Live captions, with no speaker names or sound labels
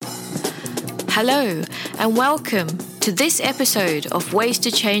Hello, and welcome to this episode of Ways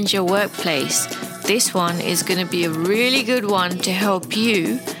to Change Your Workplace. This one is going to be a really good one to help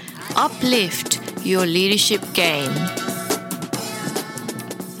you uplift your leadership game.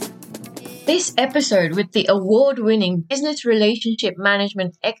 This episode with the award-winning business relationship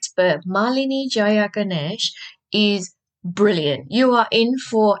management expert Malini Jayaganesh is brilliant. You are in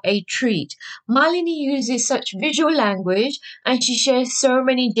for a treat. Malini uses such visual language and she shares so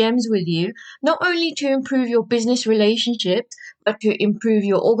many gems with you, not only to improve your business relationships, but to improve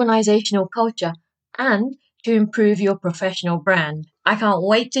your organizational culture and to improve your professional brand. I can't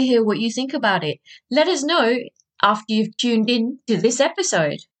wait to hear what you think about it. Let us know after you've tuned in to this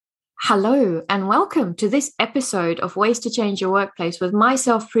episode. Hello, and welcome to this episode of Ways to Change Your Workplace with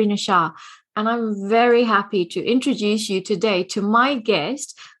myself, Prina Shah. And I'm very happy to introduce you today to my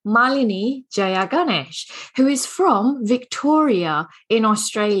guest, Malini Jayaganesh, who is from Victoria in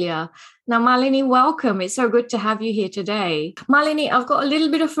Australia. Now, Malini, welcome. It's so good to have you here today. Malini, I've got a little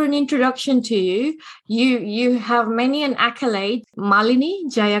bit of an introduction to you. You have many an accolade.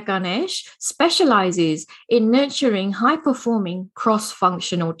 Malini Jayaganesh specializes in nurturing high-performing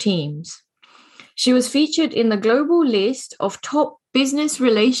cross-functional teams. She was featured in the global list of top business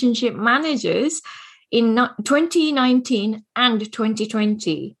relationship managers in 2019 and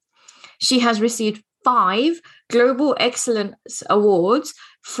 2020. She has received 5 Global Excellence Awards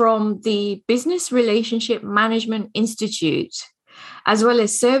from the Business Relationship Management Institute, as well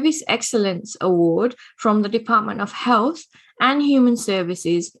as Service Excellence Award from the Department of Health and Human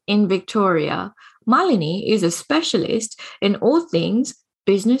Services in Victoria. Malini is a specialist in all things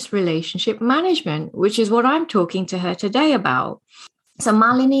business relationship management, which is what I'm talking to her today about. So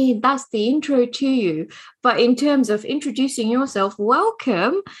Malini, that's the intro to you. But in terms of introducing yourself,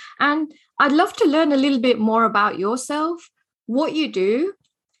 welcome. And I'd love to learn a little bit more about yourself, what you do,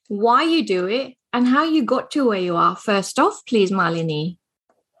 why you do it, and how you got to where you are. First off, please, Malini.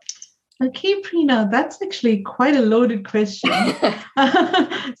 Okay, Prina, that's actually quite a loaded question.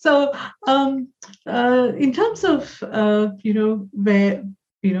 So, in terms of where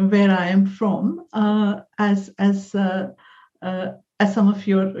I am from, as some of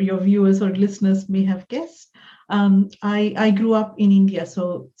your viewers or listeners may have guessed, I grew up in India,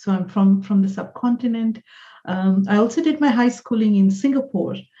 so I'm from the subcontinent. I also did my high schooling in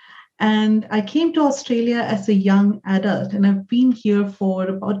Singapore. And I came to Australia as a young adult, and I've been here for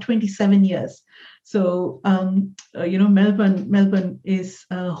about 27 years. So, Melbourne is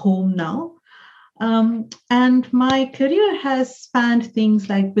home now. And my career has spanned things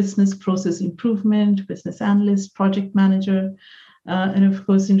like business process improvement, business analyst, project manager. And of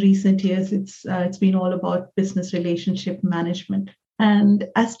course, in recent years, it's been all about business relationship management. And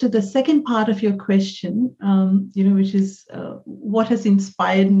as to the second part of your question, which is what has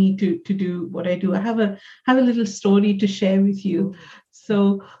inspired me to do what I do, I have a little story to share with you.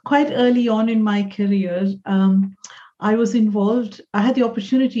 So quite early on in my career, I was involved. I had the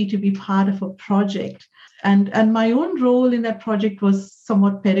opportunity to be part of a project, and my own role in that project was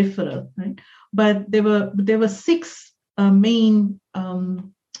somewhat peripheral, right? But there were 6 main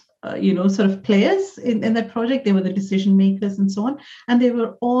sort of players in that project. They were the decision makers and so on. And they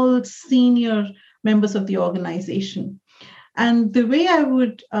were all senior members of the organization. And the way I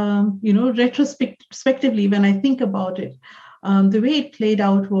would, retrospectively, when I think about it, the way it played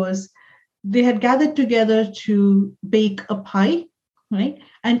out was they had gathered together to bake a pie, right?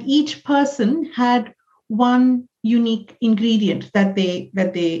 And each person had one unique ingredient that they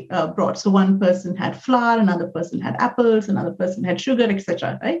brought. So one person had flour, another person had apples, another person had sugar,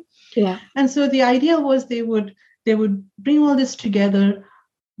 etc. Right? Yeah. And so the idea was they would bring all this together,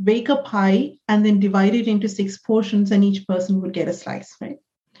 bake a pie, and then divide it into 6 portions, and each person would get a slice, right?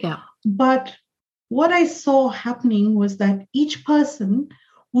 Yeah. But what I saw happening was that each person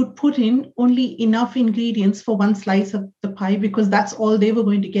would put in only enough ingredients for one slice of the pie because that's all they were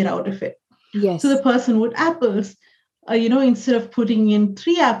going to get out of it. Yes. So the person with apples, instead of putting in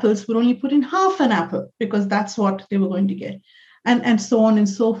 3 apples, would only put in half an apple because that's what they were going to get, and so on and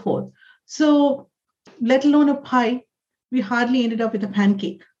so forth. So, let alone a pie, we hardly ended up with a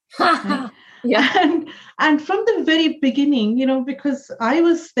pancake. Right? Yeah. And from the very beginning, because I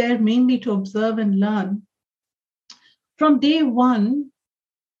was there mainly to observe and learn, from day one,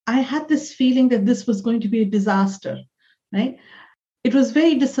 I had this feeling that this was going to be a disaster, right? It was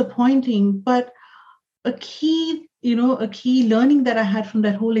very disappointing, but a key learning that I had from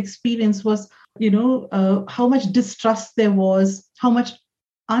that whole experience was, how much distrust there was, how much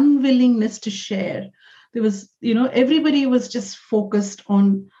unwillingness to share. There was, everybody was just focused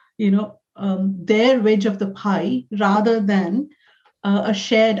on, their wedge of the pie rather than a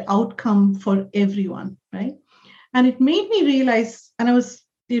shared outcome for everyone, right? And it made me realize, and I was,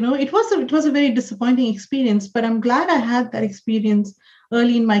 it was a very disappointing experience, but I'm glad I had that experience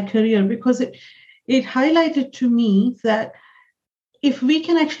early in my career, because it highlighted to me that if we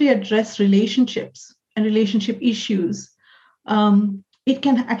can actually address relationships and relationship issues, it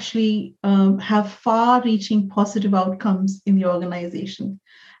can actually have far-reaching positive outcomes in the organization.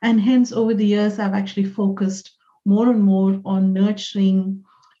 And hence, over the years, I've actually focused more and more on nurturing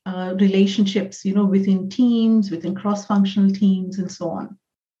relationships, within teams, within cross-functional teams, and so on.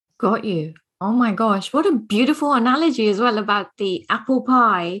 Got you. Oh my gosh, what a beautiful analogy as well about the apple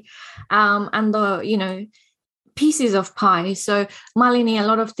pie, and the pieces of pie. So, Malini, a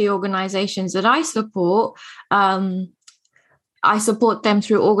lot of the organizations that I support them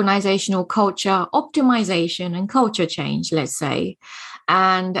through organizational culture optimization and culture change, let's say.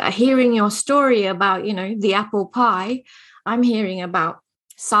 And hearing your story about, the apple pie, I'm hearing about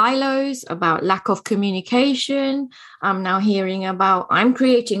silos, about lack of communication. I'm now hearing about I'm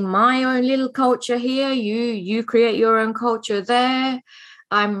creating my own little culture here. You create your own culture there.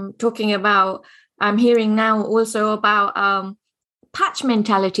 I'm hearing now also about patch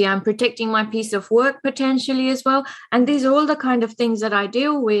mentality. I'm protecting my piece of work potentially as well. And these are all the kind of things that I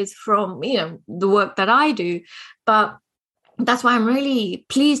deal with from, the work that I do. But that's why I'm really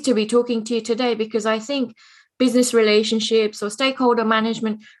pleased to be talking to you today, because I think business relationships or stakeholder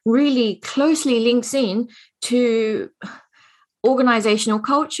management really closely links in to organizational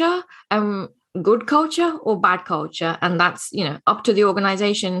culture, good culture or bad culture. And that's, up to the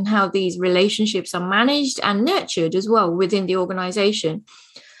organization how these relationships are managed and nurtured as well within the organization.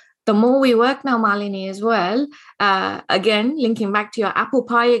 The more we work now, Malini, as well, again, linking back to your apple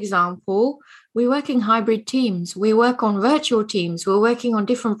pie example, we work in hybrid teams. We work on virtual teams. We're working on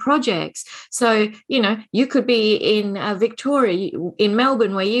different projects. So, you could be in Victoria, in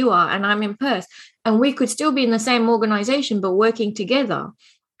Melbourne, where you are, and I'm in Perth, and we could still be in the same organization, but working together.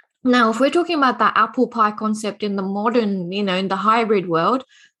 Now, if we're talking about that apple pie concept in the modern, in the hybrid world,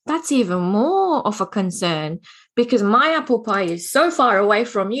 that's even more of a concern, because my apple pie is so far away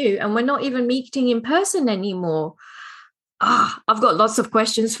from you and we're not even meeting in person anymore. I've got lots of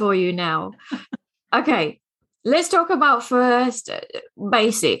questions for you now. Okay, let's talk about first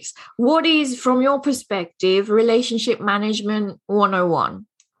basics. What is, from your perspective, relationship management 101?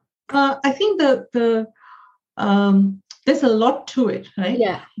 I think there's a lot to it, right?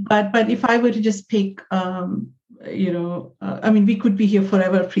 Yeah. But if I were to just pick, we could be here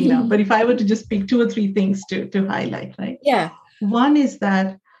forever, Prina. But if I were to just pick two or three things to highlight, right? Yeah. One is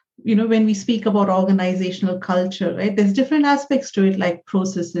that, when we speak about organizational culture, right, there's different aspects to it, like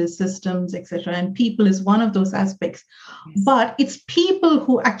processes, systems, etc. And people is one of those aspects. Yes. But it's people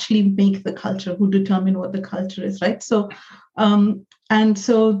who actually make the culture, who determine what the culture is, right? So, and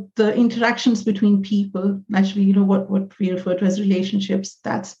so the interactions between people, naturally, what we refer to as relationships,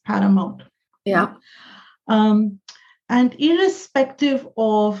 that's paramount. Yeah. And irrespective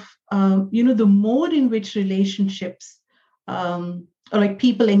of, the mode in which relationships, or like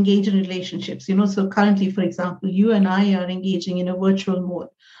people engage in relationships, so currently, for example, you and I are engaging in a virtual mode.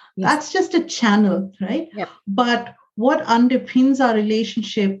 Yes. That's just a channel, right? Yep. But what underpins our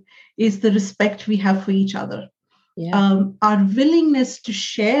relationship is the respect we have for each other. Yeah. Our willingness to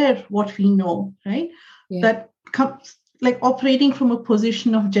share what we know, right? Yeah. That comes like operating from a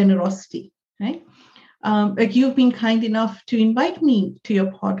position of generosity, right? Like you've been kind enough to invite me to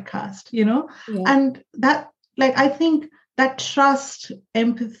your podcast, Yeah. And that, like, I think that trust,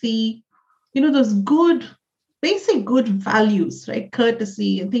 empathy, those basic good values, right?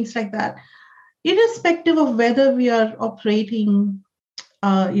 Courtesy and things like that, irrespective of whether we are operating,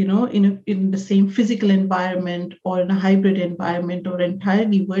 in the same physical environment or in a hybrid environment or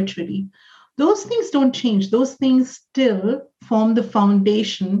entirely virtually, those things don't change. Those things still form the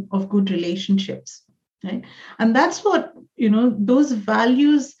foundation of good relationships, right? And that's what, those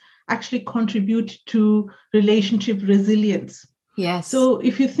values actually contribute to relationship resilience. Yes. So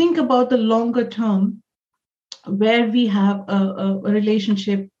if you think about the longer term, where we have a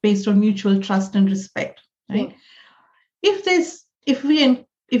relationship based on mutual trust and respect, right? Yeah. If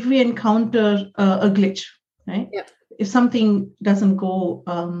we encounter a glitch, right? Yeah. If something doesn't go,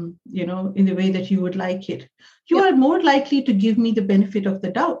 in the way that you would like it, you are more likely to give me the benefit of the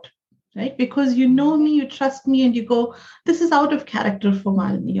doubt, right? Because you know me, you trust me, and you go, this is out of character for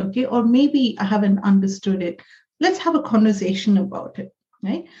Malini, okay? Or maybe I haven't understood it. Let's have a conversation about it,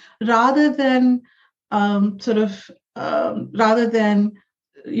 right? Rather than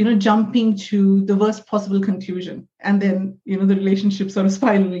jumping to the worst possible conclusion, and then, the relationship sort of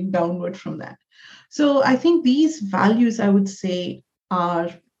spiraling downward from that. So I think these values, I would say,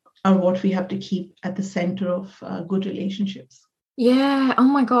 are what we have to keep at the center of good relationships. Yeah. Oh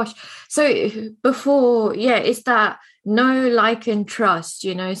my gosh. So before, yeah, it's that know, like, and trust,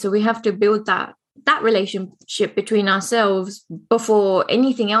 so we have to build that relationship between ourselves before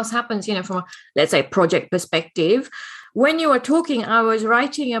anything else happens, from a, let's say, project perspective. When you were talking, I was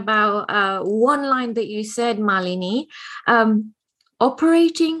writing about one line that you said, Malini,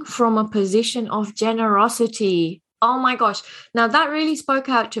 operating from a position of generosity. Oh my gosh. Now that really spoke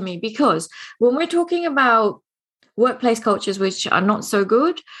out to me, because when we're talking about workplace cultures which are not so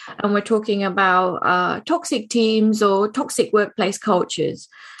good, and we're talking about toxic teams or toxic workplace cultures,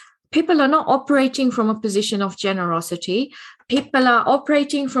 people are not operating from a position of generosity. People are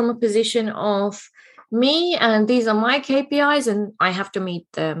operating from a position of me, and these are my KPIs, and I have to meet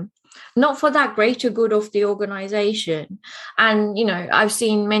them, not for that greater good of the organization. And, I've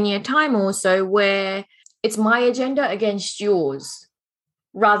seen many a time also where it's my agenda against yours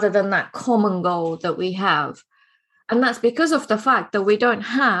rather than that common goal that we have. And that's because of the fact that we don't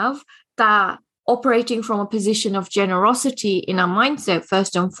have that operating from a position of generosity in our mindset,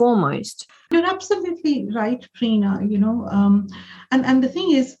 first and foremost. You're absolutely right, Prina. And the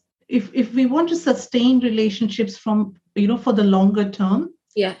thing is, if we want to sustain relationships from, for the longer term,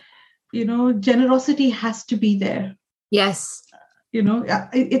 Yeah. Generosity has to be there. Yes.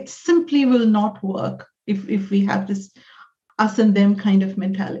 It simply will not work if we have this us and them kind of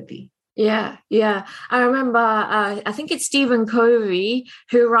mentality. Yeah. I remember, I think it's Stephen Covey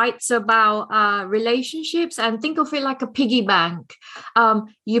who writes about relationships, and think of it like a piggy bank.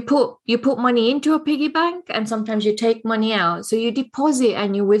 You put money into a piggy bank, and sometimes you take money out. So you deposit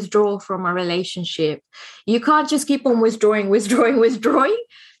and you withdraw from a relationship. You can't just keep on withdrawing.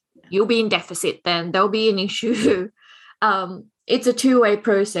 You'll be in deficit then. There'll be an issue. It's a two-way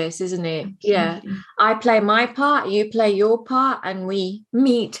process, isn't it? Absolutely. Yeah. I play my part, you play your part, and we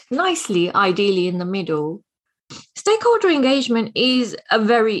meet nicely, ideally in the middle. Stakeholder engagement is a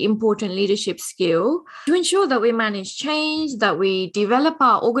very important leadership skill to ensure that we manage change, that we develop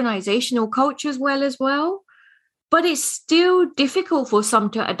our organizational cultures well as well. But it's still difficult for some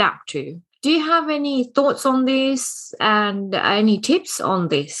to adapt to. Do you have any thoughts on this and any tips on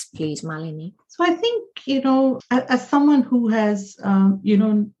this, please, Malini? So I think, as someone who has,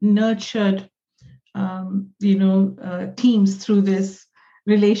 nurtured, teams through this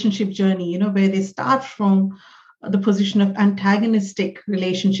relationship journey, where they start from the position of antagonistic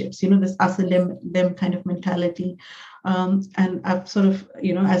relationships, this us and them kind of mentality. And I've sort of,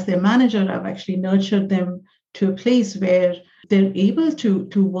 as their manager, I've actually nurtured them to a place where they're able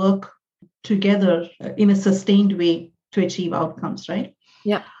to work together in a sustained way to achieve outcomes, right?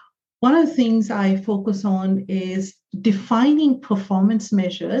 Yeah. One of the things I focus on is defining performance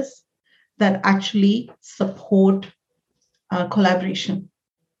measures that actually support collaboration.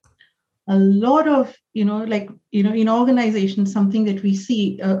 A lot of, in organizations, something that we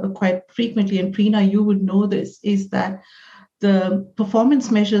see quite frequently, and Prina, you would know this, is that the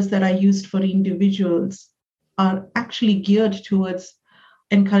performance measures that are used for individuals are actually geared towards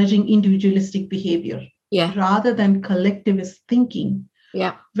encouraging individualistic behavior rather than collectivist thinking.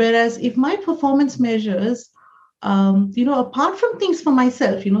 Yeah. Whereas if my performance measures, apart from things for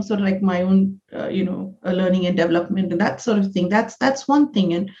myself, sort of like my own, learning and development and that sort of thing, that's one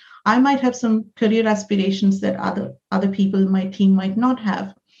thing. And I might have some career aspirations that other people in my team might not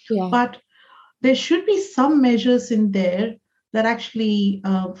have. Yeah. But there should be some measures in there that actually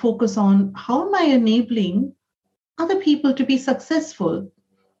focus on how am I enabling other people to be successful.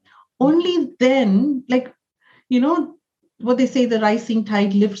 Only then, what they say, the rising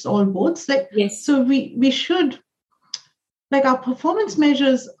tide lifts all boats. Yes. So we should, our performance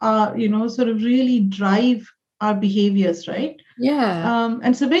measures are, sort of really drive our behaviors, right? Yeah. And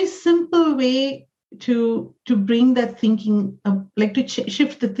it's a very simple way to bring that thinking, to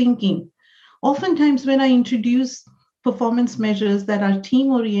shift the thinking. Oftentimes, when I introduce performance measures that are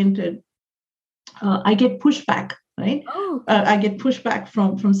team oriented, I get pushback. Right? Oh. I get pushback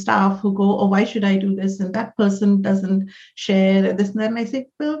from staff who go, oh, why should I do this? And that person doesn't share this and that. And I say,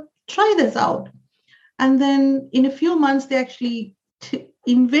 well, try this out. And then in a few months, they actually,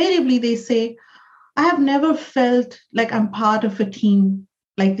 invariably, they say, I have never felt like I'm part of a team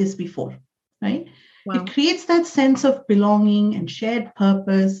like this before, right? Wow. It creates that sense of belonging and shared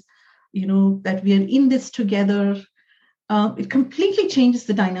purpose, that we are in this together. It completely changes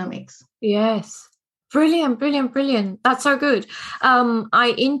the dynamics. Yes. Brilliant, brilliant, brilliant. That's so good.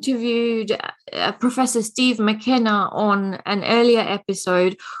 I interviewed Professor Steve McKenna on an earlier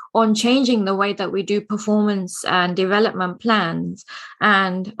episode on changing the way that we do performance and development plans.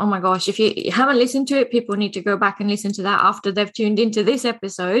 And oh my gosh, if you haven't listened to it, people need to go back and listen to that after they've tuned into this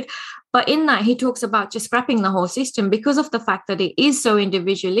episode. But in that, he talks about just scrapping the whole system because of the fact that it is so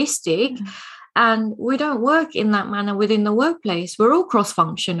individualistic. Mm-hmm. And we don't work in that manner within the workplace. We're all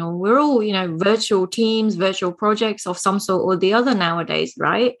cross-functional. We're all, virtual teams, virtual projects of some sort or the other nowadays,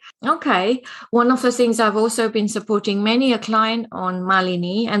 right? Okay. One of the things I've also been supporting many a client on,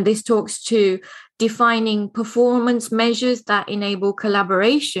 Malini, and this talks to defining performance measures that enable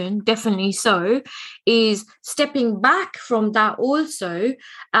collaboration, definitely so, is stepping back from that also,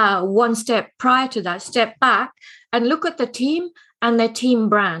 one step prior to that, step back and look at the team and their team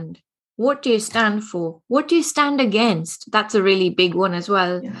brand. What do you stand for? What do you stand against? That's a really big one as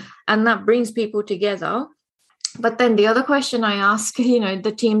well. Yeah. And that brings people together. But then the other question I ask,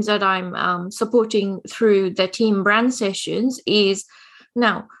 the teams that I'm supporting through the team brand sessions is,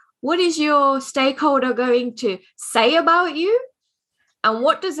 now, what is your stakeholder going to say about you? And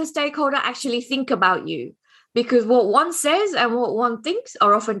what does the stakeholder actually think about you? Because what one says and what one thinks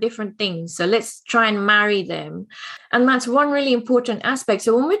are often different things. So let's try and marry them. And that's one really important aspect.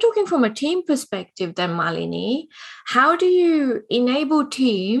 So when we're talking from a team perspective, then, Malini, how do you enable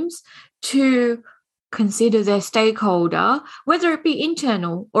teams to consider their stakeholder, whether it be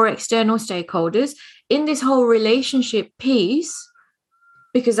internal or external stakeholders, in this whole relationship piece?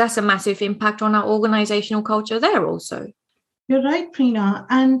 Because that's a massive impact on our organizational culture there also. You're right, Prina.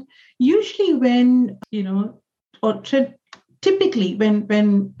 And usually when, typically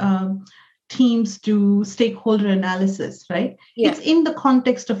when teams do stakeholder analysis, right? Yeah. It's in the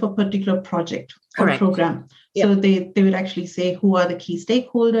context of a particular project or Correct. Program. Yeah. So they would actually say, who are the key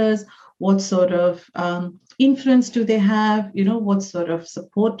stakeholders? What sort of influence do they have? What sort of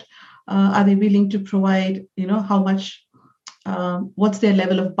support are they willing to provide? How much, what's their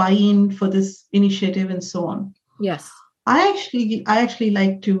level of buy-in for this initiative and so on. Yes. I actually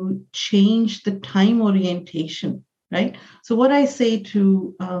like to change the time orientation, right? So what I say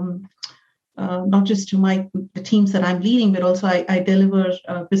to not just to the teams that I'm leading, but also I deliver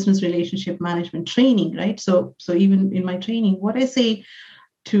business relationship management training, right? So even in my training, what I say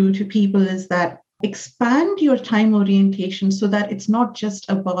to people is that expand your time orientation so that it's not just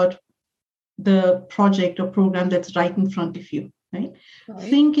about the project or program that's right in front of you, right?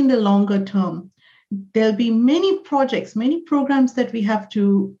 Think in the longer term. There'll be many projects, many programs that we have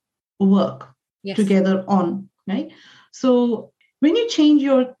to work together on, right? So when you change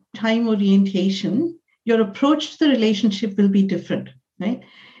your time orientation, your approach to the relationship will be different, right?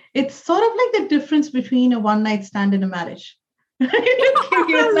 It's sort of like the difference between a one-night stand and a marriage. To give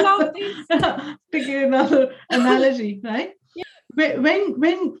you another analogy, right? Yeah.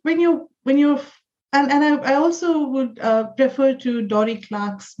 When you're And I also would refer to Dory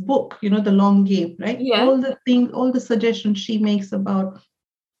Clark's book, The Long Game, right? Yeah. All the suggestions she makes about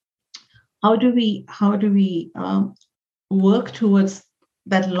how do we work towards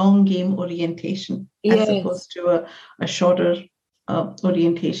that long game orientation as opposed to a shorter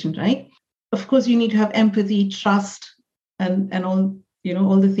orientation, right? Of course, you need to have empathy, trust, and all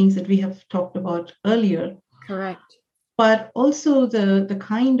all the things that we have talked about earlier. Correct. But also the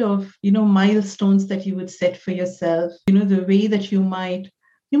kind of, milestones that you would set for yourself, the way that you might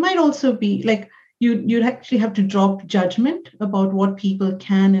also be like, you'd actually have to drop judgment about what people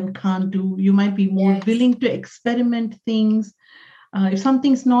can and can't do. You might be more willing to experiment things. If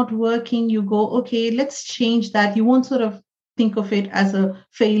something's not working, you go, okay, let's change that. You won't sort of think of it as a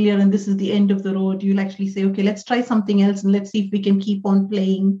failure and this is the end of the road. You'll actually say, okay, let's try something else and let's see if we can keep on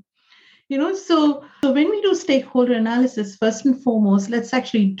playing. So when we do stakeholder analysis, first and foremost, let's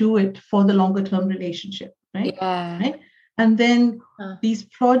actually do it for the longer term relationship, right? Yeah. Right? And then these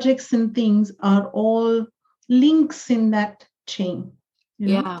projects and things are all links in that chain.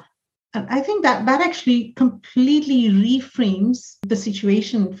 Yeah. And I think that actually completely reframes the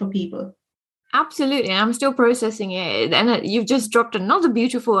situation for people. Absolutely. I'm still processing it. And you've just dropped another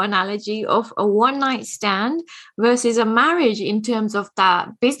beautiful analogy of a one-night stand versus a marriage in terms of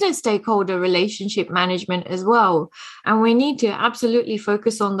that business stakeholder relationship management as well. And we need to absolutely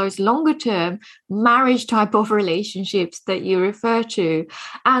focus on those longer-term marriage type of relationships that you refer to.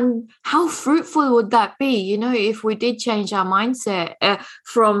 And how fruitful would that be, if we did change our mindset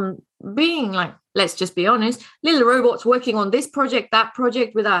from being like, let's just be honest, little robots working on this project, that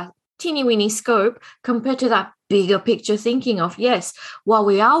project with our teeny-weeny scope compared to that bigger picture thinking of, yes, while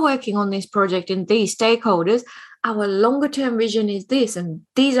we are working on this project and these stakeholders, our longer term vision is this, and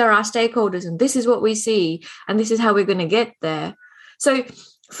these are our stakeholders, and this is what we see, and this is how we're going to get there. So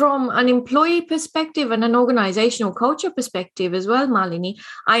from an employee perspective and an organizational culture perspective as well, Malini,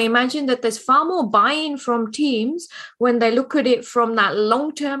 I imagine that there's far more buy-in from teams when they look at it from that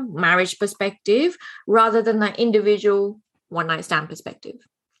long-term marriage perspective rather than that individual one-night stand perspective.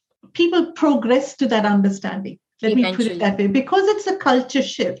 People progress to that understanding. Let me put it Eventually. that way, because it's a culture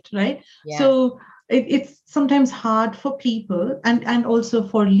shift, right? Yeah. So it's sometimes hard for people and also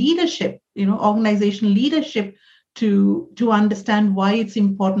for leadership, organizational leadership to understand why it's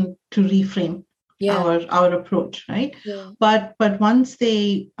important to reframe our approach, right? Yeah. But once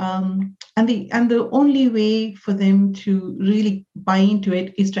they and the only way for them to really buy into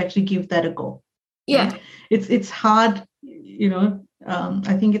it is to actually give that a go. Yeah. Right? It's hard,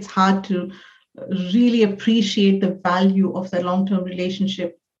 I think it's hard to really appreciate the value of that long-term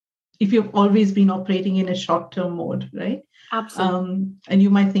relationship if you've always been operating in a short-term mode, right? Absolutely. And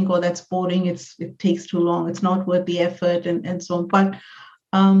you might think, oh, that's boring. It takes too long. It's not worth the effort, and so on. But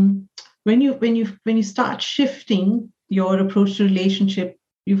when you start shifting your approach to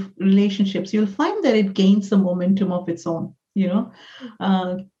relationships, you'll find that it gains the momentum of its own.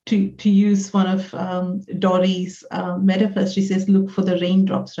 To use one of Dory's metaphors, she says, look for the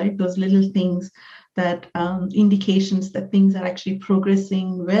raindrops, right? Those little things that indications that things are actually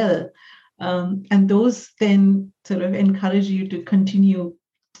progressing well. And those then sort of encourage you to continue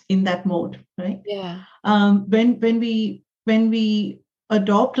in that mode, right? Yeah. When we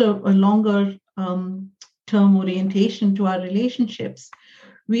adopt a longer term orientation to our relationships,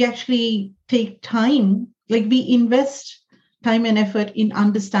 we actually take time, like we invest time and effort in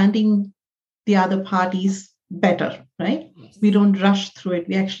understanding the other parties better, right? Yes. We don't rush through it.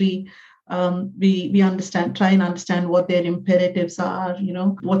 We actually we try and understand what their imperatives are,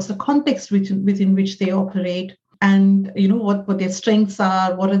 what's the context within which they operate, and what their strengths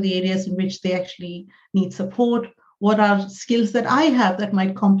are, what are the areas in which they actually need support, what are skills that I have that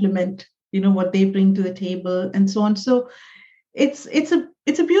might complement what they bring to the table, and so on. So it's a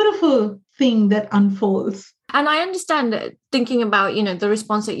beautiful thing that unfolds. And I understand that, thinking about, the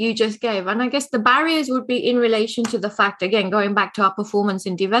response that you just gave. And I guess the barriers would be in relation to the fact, again, going back to our performance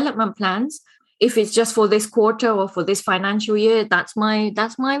and development plans, if it's just for this quarter or for this financial year, that's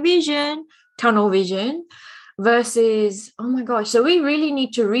my vision, tunnel vision, versus, oh my gosh, so we really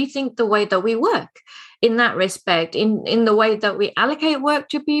need to rethink the way that we work in that respect, in the way that we allocate work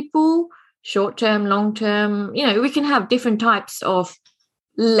to people, short-term, long-term. We can have different types of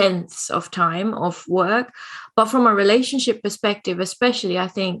lengths of time of work, but from a relationship perspective especially, I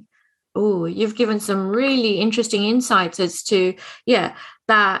think, you've given some really interesting insights as to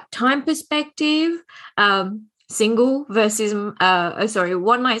that time perspective, single versus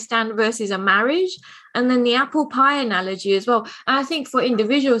one night stand versus a marriage, and then the apple pie analogy as well. And I think for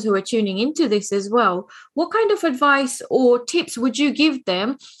individuals who are tuning into this as well, what kind of advice or tips would you give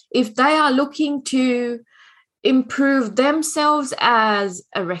them if they are looking to improve themselves as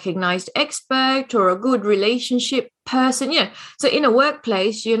a recognized expert or a good relationship person? So in a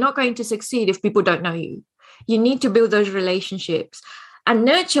workplace, you're not going to succeed if people don't know you. You need to build those relationships and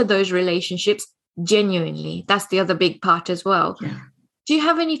nurture those relationships genuinely. That's the other big part as well. Yeah. Do you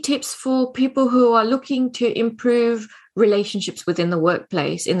have any tips for people who are looking to improve relationships within the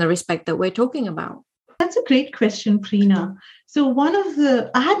workplace in the respect that we're talking about? That's a great question, Prina. So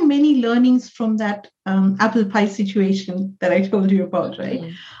I had many learnings from that apple pie situation that I told you about,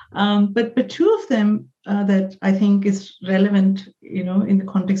 right? But two of them that I think is relevant, in the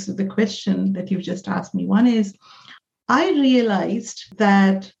context of the question that you've just asked me. One is, I realized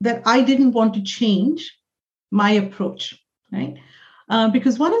that I didn't want to change my approach, right?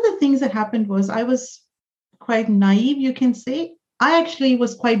 Because one of the things that happened was I was quite naive, you can say. I actually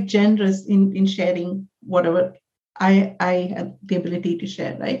was quite generous in sharing whatever I had the ability to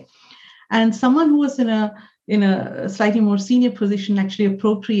share, right? And someone who was in a slightly more senior position actually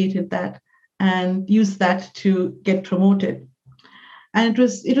appropriated that and used that to get promoted. And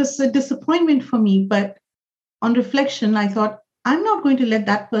it was a disappointment for me, but on reflection, I thought, I'm not going to let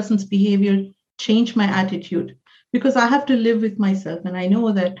that person's behavior change my attitude, because I have to live with myself. And I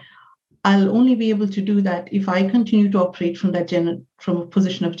know that I'll only be able to do that if I continue to operate from a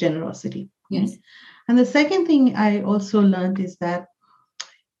position of generosity. Yes. Right? And the second thing I also learned is that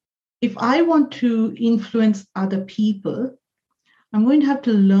if I want to influence other people, I'm going to have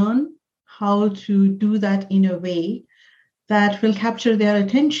to learn how to do that in a way that will capture their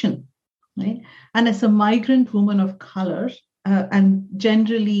attention. Right? And as a migrant woman of color, and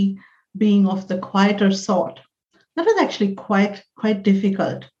generally being of the quieter sort, that was actually quite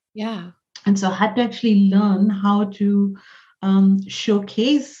difficult. Yeah. And so I had to actually learn how to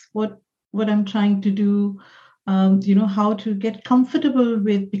showcase what I'm trying to do, how to get comfortable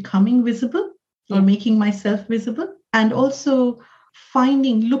with becoming visible or Yeah. making myself visible, and also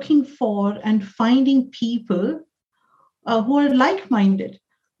looking for and finding people who are like-minded, Yeah.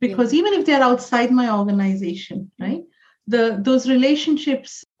 because even if they're outside my organization, right, those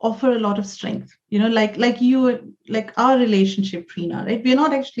relationships offer a lot of strength. Like our relationship, Prina, right? We're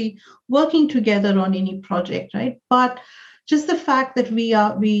not actually working together on any project, right? But just the fact that we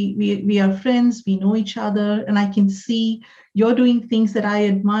are friends, we know each other, and I can see you're doing things that I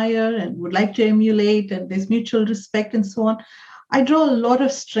admire and would like to emulate, and there's mutual respect and so on. I draw a lot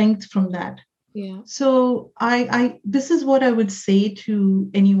of strength from that. Yeah. So I this is what I would say to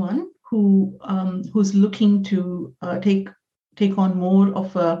anyone who's looking to take on more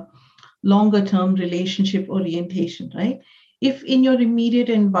of a longer term relationship orientation, right? If in your immediate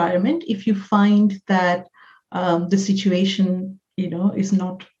environment, if you find that the situation, is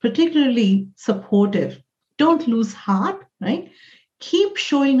not particularly supportive, don't lose heart, right? Keep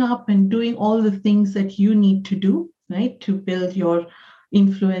showing up and doing all the things that you need to do, right, to build your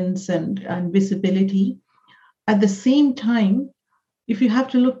influence and visibility. At the same time, if you have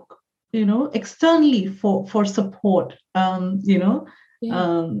to look, externally for support, Yeah.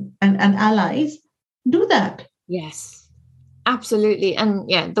 and allies, do that. Yes. Absolutely. And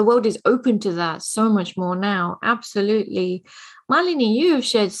yeah, the world is open to that so much more now. Absolutely. Malini, you have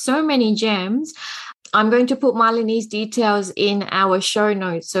shared so many gems. I'm going to put Malini's details in our show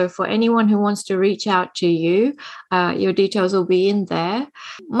notes. So for anyone who wants to reach out to you, your details will be in there.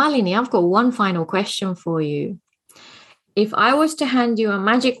 Malini, I've got one final question for you. If I was to hand you a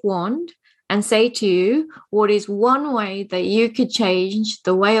magic wand and say to you, what is one way that you could change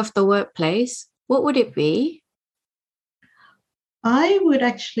the way of the workplace, what would it be? I would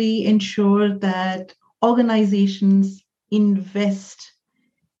actually ensure that organizations invest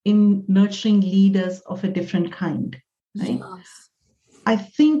in nurturing leaders of a different kind, right? Yes. I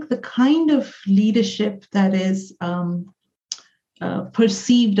think the kind of leadership that is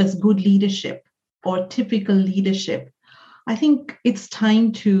perceived as good leadership or typical leadership, I think it's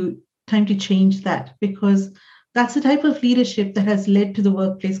time to change that, because that's the type of leadership that has led to the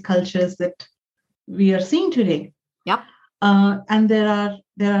workplace cultures that we are seeing today. Yep. And there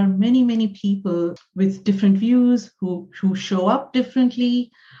are many people with different views who show up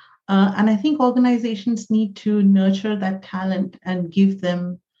differently, and I think organizations need to nurture that talent and give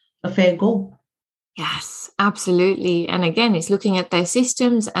them a fair go. Yes, absolutely. And again, it's looking at their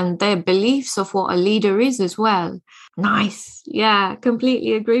systems and their beliefs of what a leader is as well. Nice. Yeah,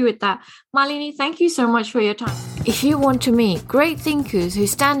 completely agree with that. Malini, thank you so much for your time. If you want to meet great thinkers who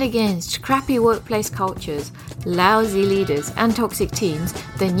stand against crappy workplace cultures, lousy leaders, and toxic teams,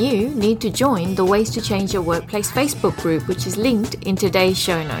 then you need to join the Ways to Change Your Workplace Facebook group, which is linked in today's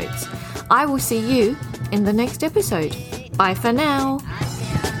show notes. I will see you in the next episode. Bye for now.